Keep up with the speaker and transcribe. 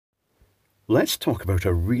let's talk about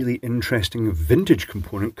a really interesting vintage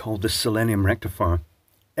component called the Selenium rectifier.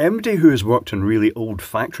 Anybody who has worked on really old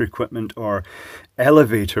factory equipment or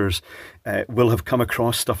elevators will have come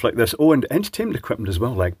across stuff like this. Oh, and entertainment equipment as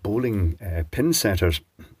well, like bowling pinsetters.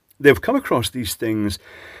 They've come across these things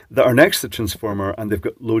that are next to the transformer, and they've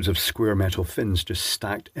got loads of square metal fins just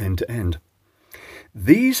stacked end to end.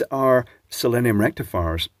 These are selenium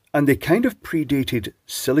rectifiers, and they kind of predated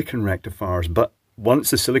silicon rectifiers, but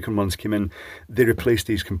once the silicon ones came in, they replaced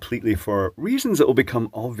these completely for reasons that will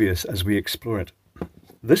become obvious as we explore it.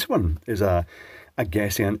 This one is I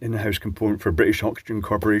guess, an in-house component for British Oxygen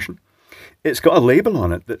Corporation. It's got a label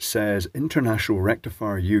on it that says International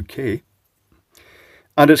Rectifier UK.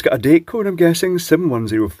 And it's got a date code, I'm guessing,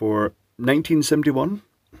 7104 1971.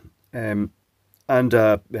 And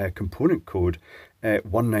a component code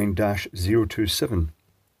 19-027.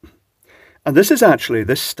 And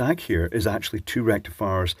this stack here is actually two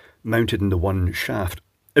rectifiers mounted into one shaft.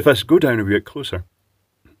 If I go down a bit closer,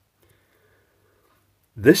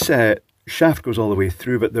 this shaft goes all the way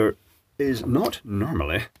through, but there is not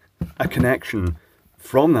normally a connection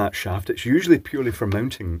from that shaft. It's usually purely for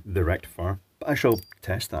mounting the rectifier. But I shall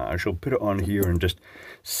test that. I shall put it on here and just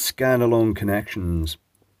scan along connections.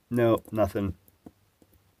 No, nothing.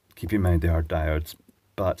 Keep in mind they are diodes,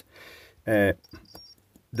 but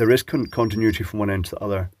there is continuity from one end to the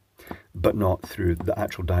other, but not through the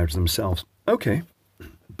actual diodes themselves. Okay,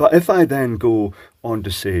 but if I then go on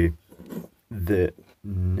to say the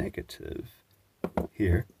negative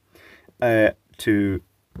here to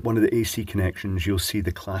one of the AC connections, you'll see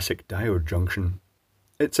the classic diode junction.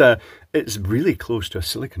 It's really close to a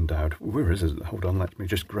silicon diode. Where is it? Hold on, let me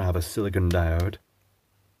just grab a silicon diode.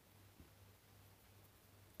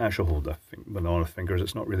 I shall hold the banana fingers.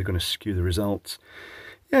 It's not really going to skew the results.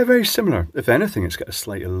 Yeah, very similar. If anything, it's got a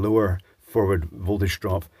slightly lower forward voltage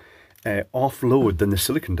drop off load than the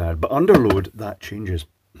silicon diode, but under load that changes.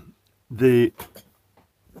 The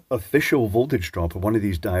official voltage drop of one of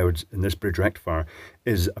these diodes in this bridge rectifier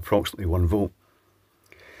is approximately 1 volt.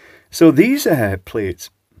 So these plates,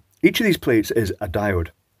 each of these plates is a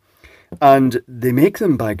diode, and they make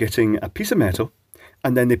them by getting a piece of metal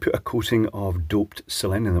and then they put a coating of doped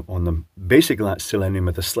selenium on them. Basically that's selenium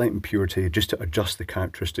with a slight impurity just to adjust the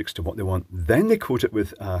characteristics to what they want. Then they coat it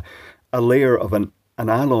with a layer of an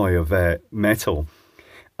alloy of metal,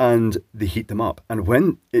 and they heat them up. And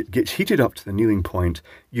when it gets heated up to the annealing point,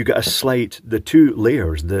 you get the two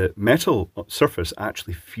layers, the metal surface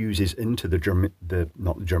actually fuses into the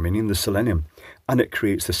selenium, and it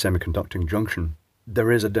creates the semiconducting junction.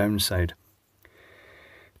 There is a downside.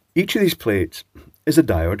 Each of these plates is a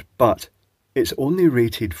diode, but it's only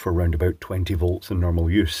rated for around about 20 volts in normal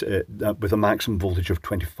use, with a maximum voltage of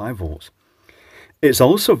 25 volts. It's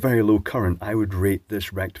also very low current. I would rate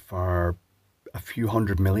this rectifier a few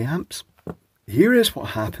hundred milliamps. Here is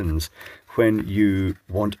what happens when you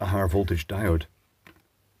want a higher voltage diode.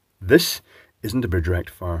 This isn't a bridge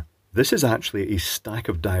rectifier. This is actually a stack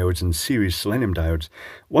of diodes in series, selenium diodes.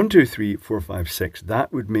 1, 2, 3, 4, 5, 6.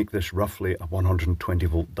 That would make this roughly a 120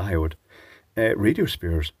 volt diode. Radio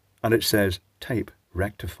spares, and it says type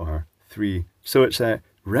rectifier 3. So it's a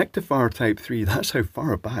rectifier type 3. That's how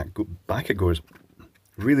far back it goes.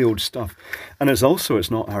 Really old stuff. And it's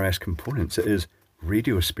not RS components, it is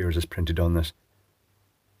radio spares is printed on this.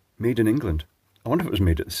 Made in England. I wonder if it was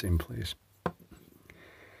made at the same place.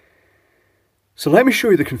 So let me show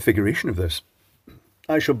you the configuration of this.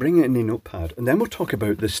 I shall bring it in a notepad, and then we'll talk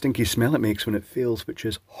about the stinky smell it makes when it fails, which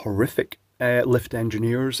is horrific. Lift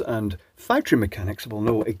engineers and factory mechanics will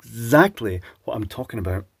know exactly what I'm talking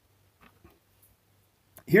about.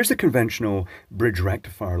 Here's the conventional bridge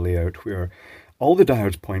rectifier layout where all the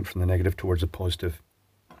diodes point from the negative towards the positive.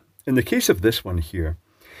 In the case of this one here,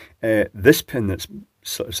 this pin that's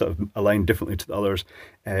sort of aligned differently to the others,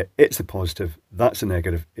 it's the positive, that's the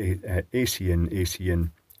negative, AC in, AC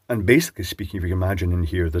in. And basically speaking, if you can imagine in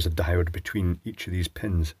here, there's a diode between each of these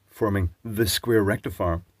pins forming the square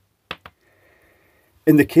rectifier.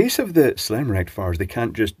 In the case of the selenium rectifiers, they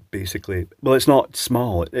can't just basically, well, it's not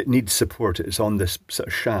small, it needs support, it's on this sort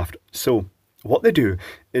of shaft. So what they do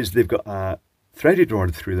is they've got a threaded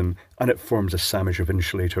rod through them, and it forms a sandwich of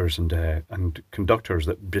insulators and conductors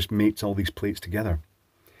that just mates all these plates together.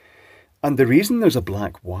 And the reason there's a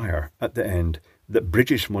black wire at the end that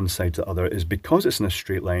bridges from one side to the other is because it's in a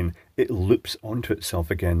straight line, it loops onto itself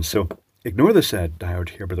again. So ignore this diode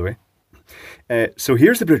here, by the way. So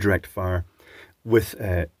here's the bridge rectifier with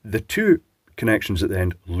the two connections at the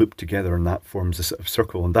end looped together, and that forms a sort of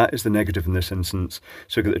circle, and that is the negative in this instance.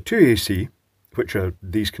 So you've got the two AC, which are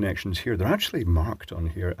these connections here. They're actually marked on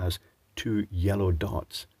here as two yellow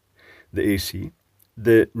dots. the AC.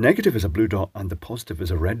 The negative is a blue dot and the positive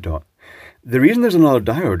is a red dot. The reason there's another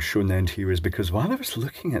diode shown then here is because while I was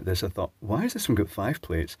looking at this, I thought, why has this one got 5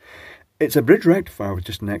 plates? It's a bridge rectifier with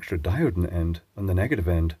just an extra diode on the end, on the negative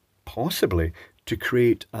end, possibly to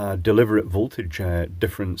create a deliberate voltage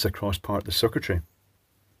difference across part of the circuitry.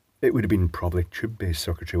 It would have been probably tube-based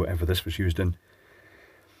circuitry, whatever this was used in.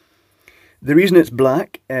 The reason it's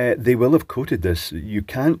black, they will have coated this. You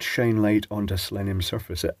can't shine light onto a selenium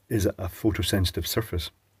surface. It is a photosensitive surface.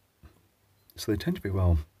 So they tend to be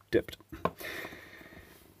well dipped.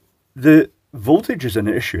 The voltage is an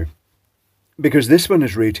issue because this one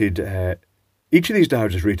is rated, each of these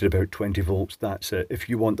diodes is rated about 20 volts. That's it. If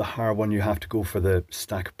you want the higher one, you have to go for the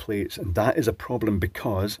stack of plates. And that is a problem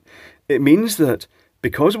because it means that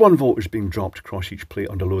because 1 volt is being dropped across each plate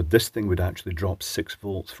under load, this thing would actually drop 6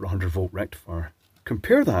 volts for a 100 volt rectifier.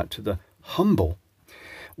 Compare that to the humble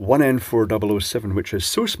 1N4007, which is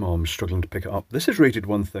so small I'm struggling to pick it up. This is rated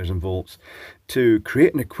 1000 volts. To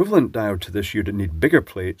create an equivalent diode to this, you'd need bigger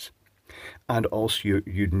plates, and also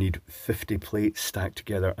you'd need 50 plates stacked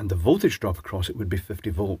together, and the voltage drop across it would be 50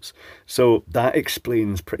 volts. So that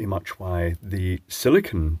explains pretty much why the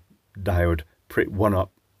silicon diode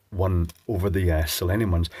won over the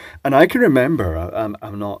selenium ones. And I can remember,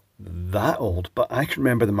 I'm not that old, but I can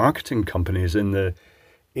remember the marketing companies in the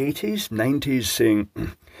 80s, 90s saying,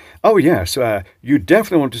 oh yeah, so you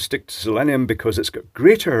definitely want to stick to selenium because it's got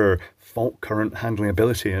greater fault current handling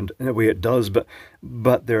ability, and in a way it does,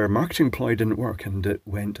 but their marketing ploy didn't work, and it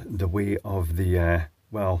went the way of the,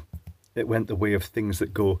 well, it went the way of things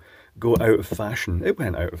that go out of fashion. It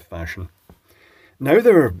went out of fashion. Now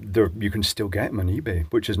you can still get them on eBay,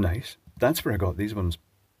 which is nice. That's where I got these ones.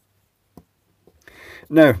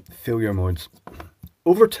 Now, failure modes.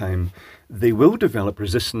 Over time, they will develop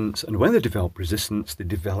resistance, and when they develop resistance, they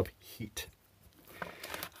develop heat.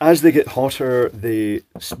 As they get hotter, they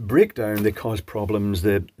break down, they cause problems.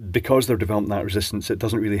 Because they're developing that resistance, it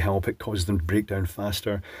doesn't really help. It causes them to break down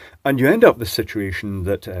faster. And you end up with the situation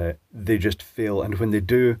that they just fail. And when they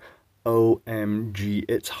do, OMG,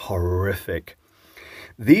 it's horrific.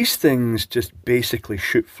 These things just basically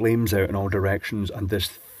shoot flames out in all directions, and this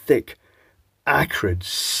thick, acrid,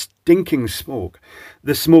 stinking smoke.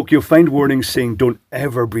 The smoke, you'll find warnings saying, don't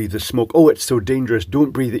ever breathe the smoke. Oh, it's so dangerous.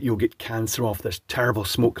 Don't breathe it. You'll get cancer off this. Terrible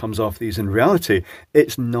smoke comes off these. In reality,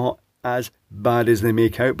 it's not as bad as they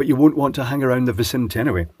make out, but you won't want to hang around the vicinity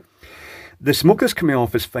anyway. The smoke that's coming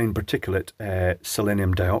off is fine particulate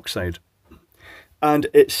selenium dioxide. And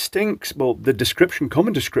it stinks. Well, the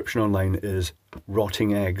common description online is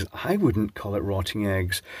rotting eggs. I wouldn't call it rotting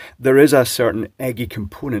eggs. There is a certain eggy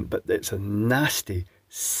component, but it's a nasty,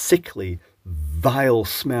 sickly, vile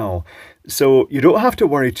smell. So you don't have to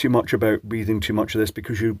worry too much about breathing too much of this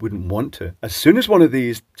because you wouldn't want to. As soon as one of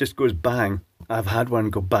these just goes bang, I've had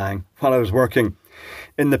one go bang while I was working.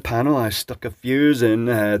 In the panel, I stuck a fuse in,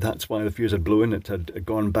 that's why the fuse had blown, it had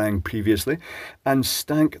gone bang previously, and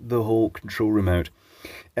stank the whole control room out.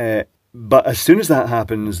 But as soon as that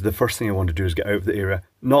happens, the first thing I want to do is get out of the area,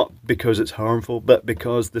 not because it's harmful, but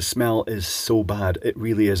because the smell is so bad, it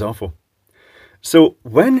really is awful. So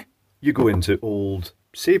when you go into old,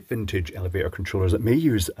 say vintage elevator controllers that may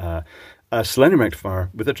use a selenium rectifier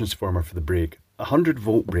with a transformer for the brake, 100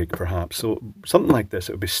 volt brake perhaps, so something like this,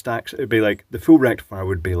 it would be stacks, it would be like, the full rectifier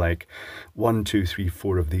would be like 1, 2, 3,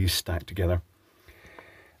 4 of these stacked together.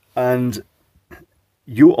 And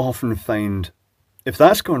you often find, if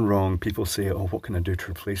that's gone wrong, people say, oh, what can I do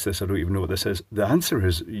to replace this? I don't even know what this is. The answer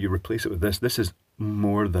is you replace it with this. This is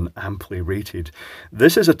more than amply rated.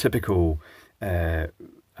 This is a typical, I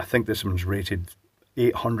think this one's rated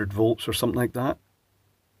 800 volts or something like that.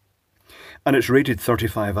 And it's rated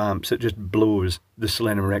 35 amps. It just blows the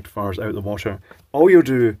selenium rectifiers out of the water. All you'll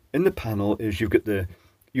do in the panel is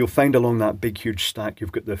you'll find along that big huge stack,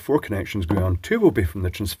 you've got the 4 connections going on. 2 will be from the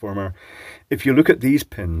transformer. If you look at these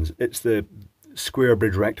pins, it's the square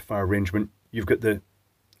bridge rectifier arrangement. You've got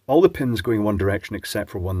all the pins going one direction except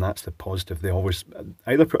for one, that's the positive. They always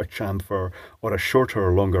either put a chamfer or a shorter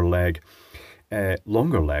or longer leg.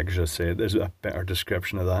 Longer leg, as I say, there's a better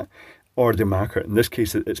description of that. Or the marker. In this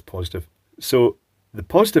case, it's positive. So the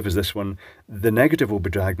positive is this one, the negative will be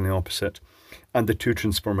diagonally opposite, and the 2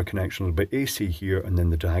 transformer connections will be AC here, and then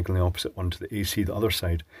the diagonally opposite one to the AC, the other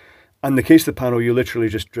side. And in the case of the panel, you literally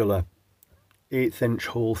just drill a 1/8 inch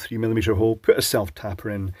hole, 3mm hole, put a self-tapper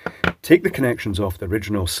in, take the connections off the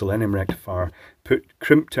original selenium rectifier, put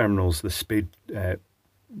crimp terminals, the spade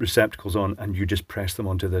receptacles on, and you just press them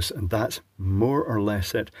onto this, and that's more or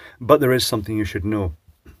less it. But there is something you should know.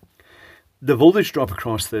 The voltage drop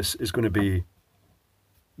across this is going to be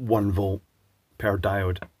 1 volt per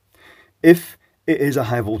diode. If it is a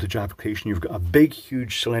high voltage application, you've got a big,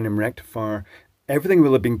 huge Selenium rectifier, everything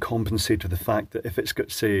will have been compensated to the fact that if it's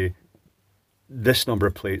got, say, this number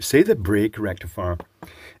of plates, say the brake rectifier,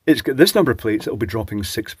 it's got this number of plates, it'll be dropping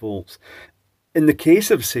 6 volts. In the case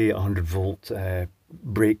of, say, a 100 volt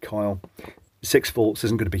brake coil, 6 volts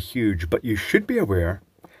isn't going to be huge, but you should be aware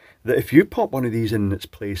that if you pop one of these in its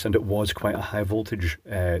place, and it was quite a high voltage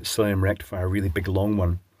Selenium rectifier, a really big long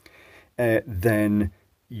one, then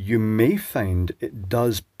you may find it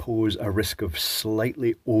does pose a risk of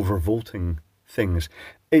slightly overvolting things.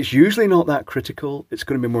 It's usually not that critical. It's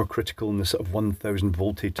going to be more critical in the sort of 1000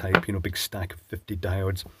 voltage type, you know, big stack of 50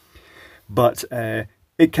 diodes. But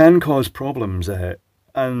it can cause problems,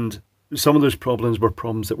 and some of those problems were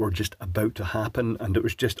problems that were just about to happen, and it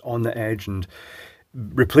was just on the edge, and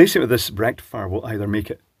replacing it with this rectifier will either make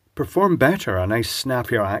it perform better, a nice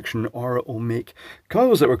snappier action, or it will make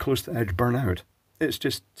coils that were close to the edge burn out. It's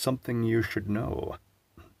just something you should know.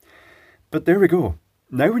 But there we go.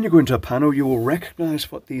 Now when you go into a panel, you will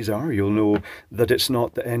recognise what these are. You'll know that it's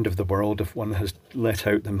not the end of the world if one has let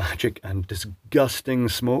out the magic and disgusting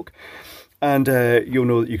smoke. And you'll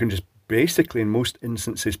know that you can just basically, in most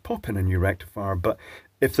instances, pop in a new rectifier. But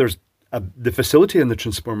if there's the facility in the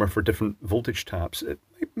transformer for different voltage taps, it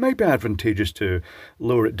might be advantageous to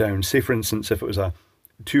lower it down. Say, for instance, if it was a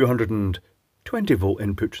 220 volt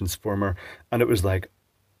input transformer and it was like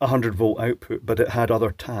 100 volt output, but it had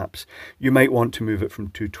other taps, you might want to move it from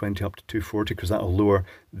 220 up to 240, because that'll lower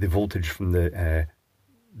the voltage from the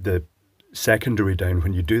secondary down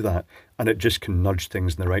when you do that, and it just can nudge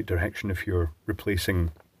things in the right direction if you're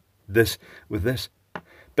replacing this with this.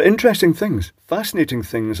 But interesting things, fascinating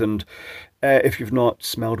things, and if you've not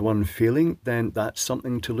smelled one failing, then that's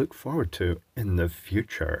something to look forward to in the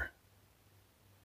future.